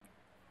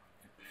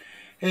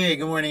Hey,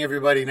 good morning,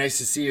 everybody. Nice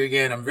to see you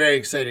again. I'm very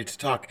excited to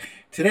talk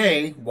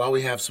today, while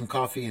we have some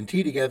coffee and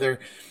tea together,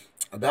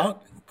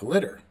 about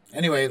glitter.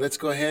 Anyway, let's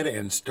go ahead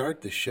and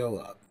start the show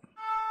up.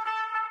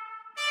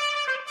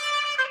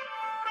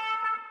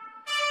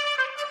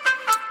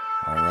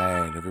 All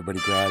right, everybody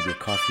grab your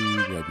coffee,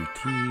 grab your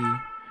tea.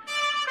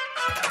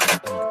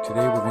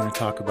 Today we're going to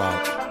talk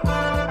about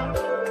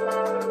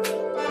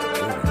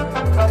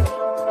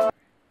glitter.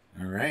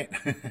 All right.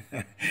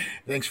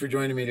 Thanks for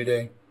joining me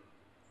today.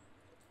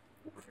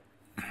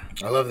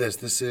 I love this.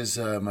 This is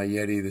my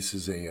Yeti. This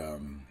is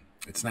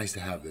it's nice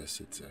to have this.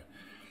 It's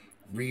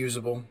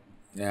reusable.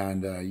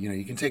 And,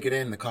 you can take it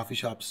in. The coffee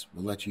shops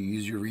will let you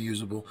use your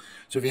reusable.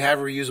 So if you have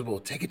a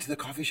reusable, take it to the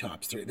coffee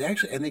shops.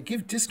 They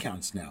give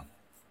discounts now.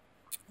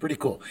 Pretty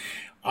cool.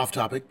 Off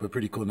topic, but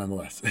pretty cool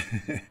nonetheless.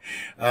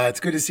 It's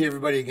good to see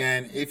everybody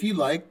again. If you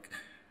like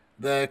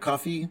the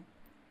coffee,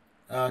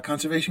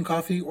 conservation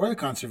coffee, or the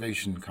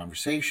conservation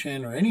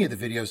conversation, or any of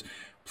the videos,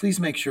 please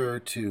make sure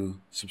to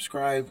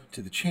subscribe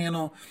to the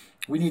channel.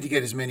 We need to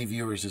get as many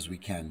viewers as we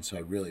can, so I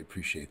really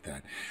appreciate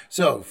that.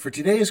 So for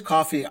today's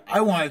coffee, I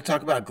wanted to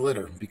talk about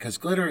glitter, because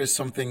glitter is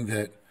something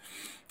that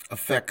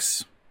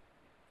affects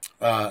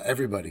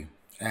everybody.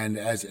 And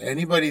as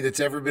anybody that's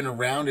ever been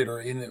around it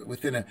or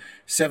within a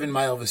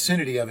 7-mile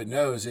vicinity of it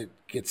knows, it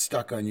gets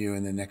stuck on you,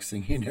 and the next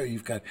thing you know,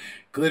 you've got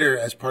glitter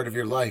as part of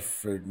your life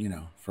for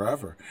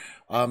forever.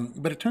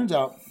 But it turns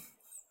out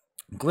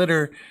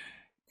glitter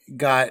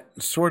got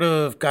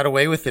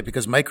away with it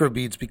because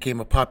microbeads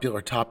became a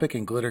popular topic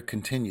and glitter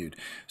continued.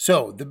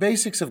 So the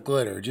basics of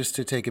glitter, just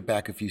to take it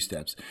back a few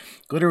steps.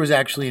 Glitter was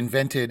actually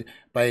invented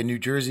by a New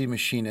Jersey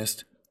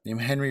machinist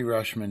named Henry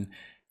Rushman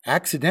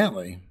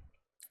accidentally,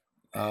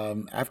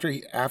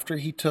 after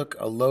he took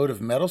a load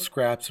of metal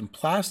scraps and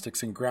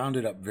plastics and ground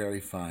it up very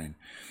fine.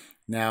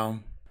 Now,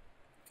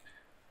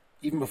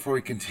 even before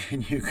we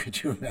continue,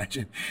 could you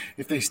imagine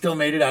if they still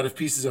made it out of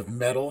pieces of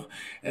metal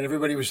and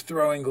everybody was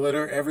throwing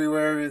glitter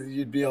everywhere?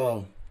 You'd be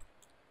all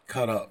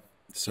cut up.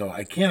 So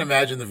I can't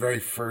imagine the very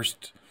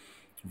first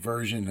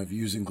version of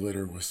using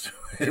glitter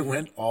it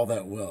went all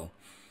that well.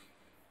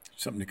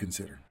 Something to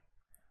consider.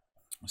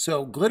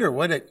 So glitter,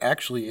 what it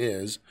actually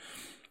is,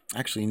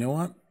 you know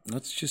what?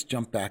 Let's just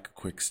jump back a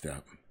quick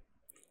step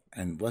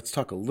and let's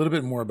talk a little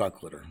bit more about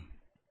glitter.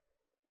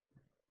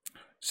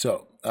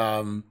 So,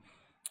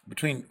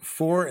 between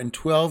 4 and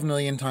 12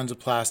 million tons of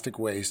plastic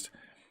waste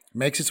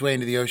makes its way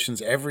into the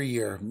oceans every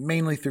year,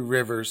 mainly through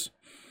rivers.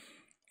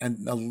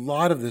 And a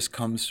lot of this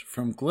comes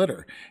from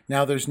glitter.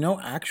 Now, there's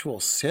no actual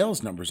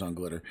sales numbers on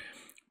glitter,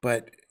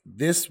 but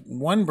this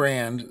one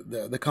brand,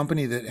 the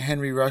company that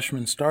Henry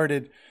Rushman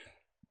started,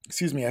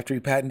 after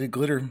he patented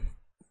glitter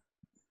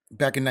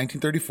back in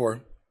 1934,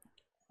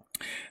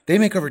 they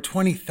make over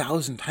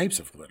 20,000 types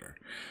of glitter.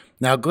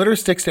 Now, glitter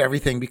sticks to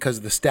everything because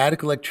of the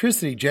static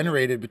electricity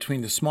generated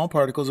between the small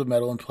particles of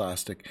metal and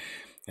plastic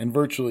and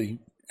virtually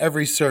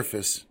every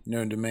surface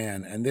known to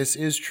man. And this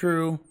is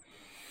true.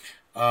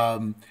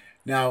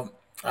 Now,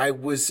 I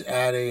was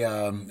at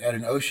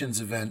an oceans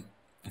event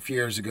a few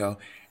years ago,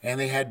 and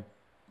they had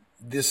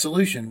this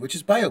solution, which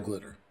is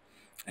BioGlitter.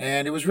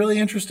 And it was really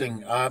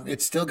interesting.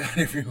 It still got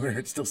everywhere.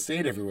 It still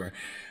stayed everywhere.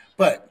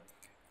 But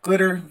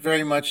glitter,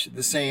 very much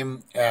the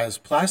same as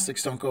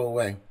plastics, don't go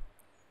away.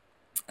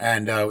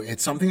 And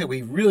it's something that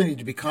we really need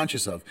to be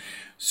conscious of.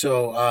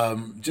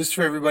 So just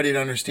for everybody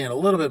to understand a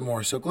little bit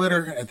more. So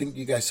glitter, I think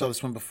you guys saw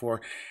this one before.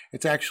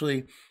 It's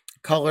actually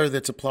color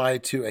that's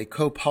applied to a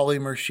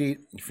copolymer sheet.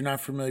 If you're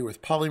not familiar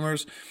with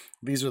polymers,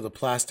 these are the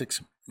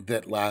plastics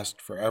that last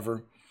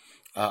forever.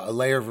 A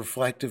layer of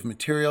reflective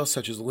material,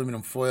 such as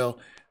aluminum foil,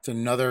 it's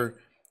another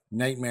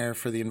nightmare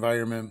for the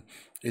environment,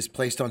 is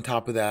placed on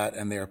top of that,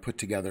 and they are put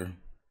together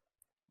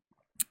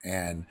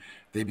and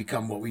they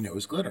become what we know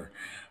as glitter.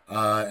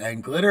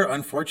 And glitter,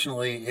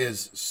 unfortunately,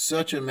 is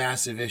such a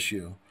massive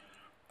issue.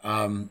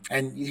 And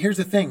here's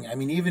the thing. I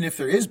mean, even if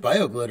there is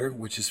BioGlitter,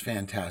 which is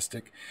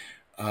fantastic,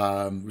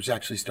 which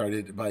actually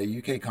started by a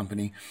UK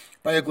company,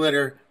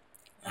 BioGlitter,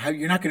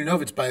 you're not going to know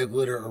if it's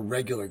BioGlitter or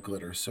regular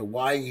glitter. So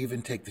why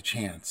even take the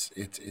chance?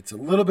 It's a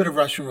little bit of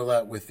Russian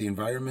roulette with the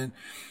environment.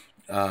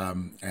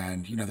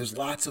 And, there's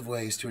lots of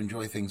ways to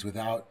enjoy things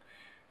without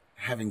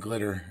having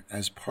glitter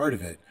as part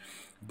of it.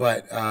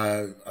 But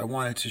I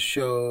wanted to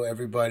show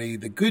everybody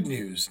the good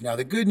news. Now,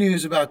 the good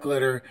news about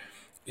glitter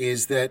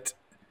is that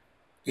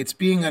it's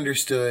being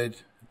understood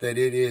that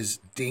it is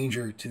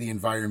danger to the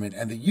environment.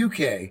 And the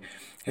UK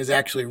has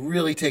actually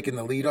really taken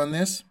the lead on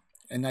this.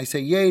 And I say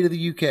yay to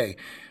the UK.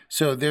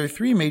 So there are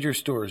 3 major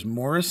stores,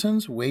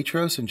 Morrison's,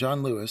 Waitrose, and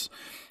John Lewis,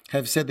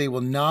 have said they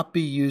will not be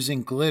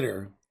using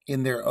glitter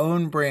in their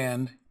own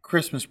brand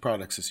Christmas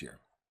products this year.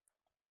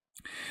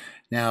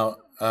 Now,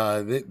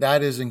 that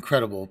is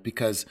incredible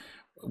because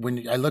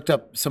when I looked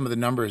up some of the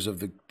numbers of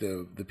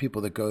the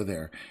people that go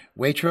there,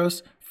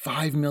 Waitrose,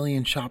 5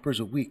 million shoppers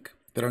a week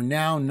that are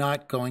now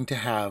not going to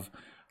have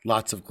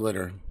lots of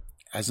glitter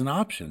as an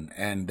option.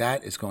 And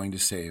that is going to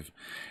save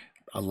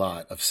a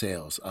lot of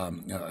sales.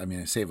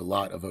 Save a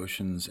lot of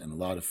oceans and a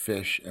lot of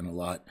fish and a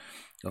lot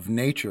of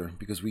nature,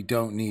 because we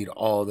don't need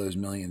all those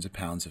millions of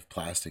pounds of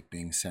plastic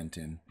being sent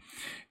in.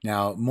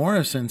 Now,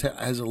 Morrison's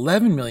has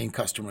 11 million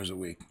customers a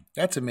week.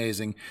 That's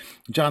amazing.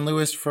 John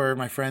Lewis, for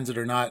my friends that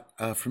are not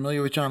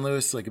familiar with John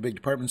Lewis, like a big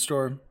department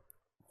store,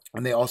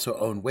 and they also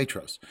own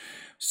Waitrose.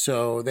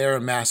 So they're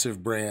a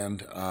massive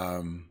brand,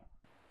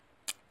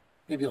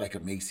 maybe like a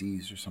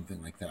Macy's or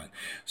something like that.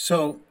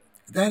 So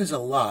that is a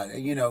lot.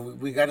 You know,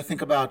 we got to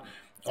think about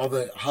all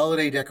the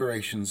holiday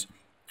decorations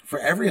for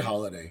every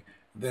holiday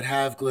that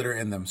have glitter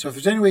in them. So if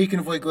there's any way you can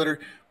avoid glitter,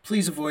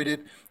 please avoid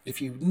it.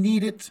 If you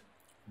need it,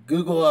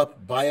 Google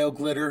up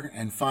BioGlitter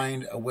and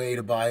find a way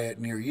to buy it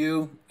near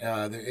you.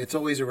 It's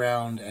always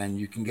around and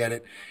you can get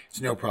it.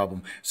 It's no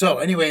problem. So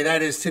anyway,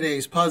 that is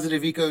today's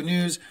Positive Eco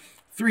News.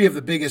 3 of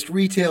the biggest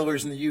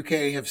retailers in the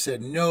UK have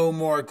said no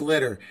more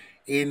glitter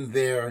in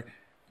their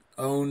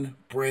own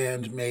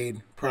brand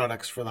made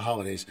products for the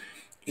holidays.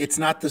 It's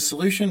not the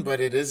solution, but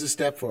it is a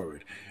step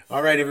forward.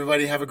 All right,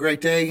 everybody, have a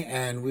great day,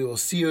 and we will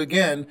see you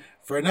again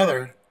for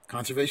another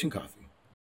Conservation Coffee.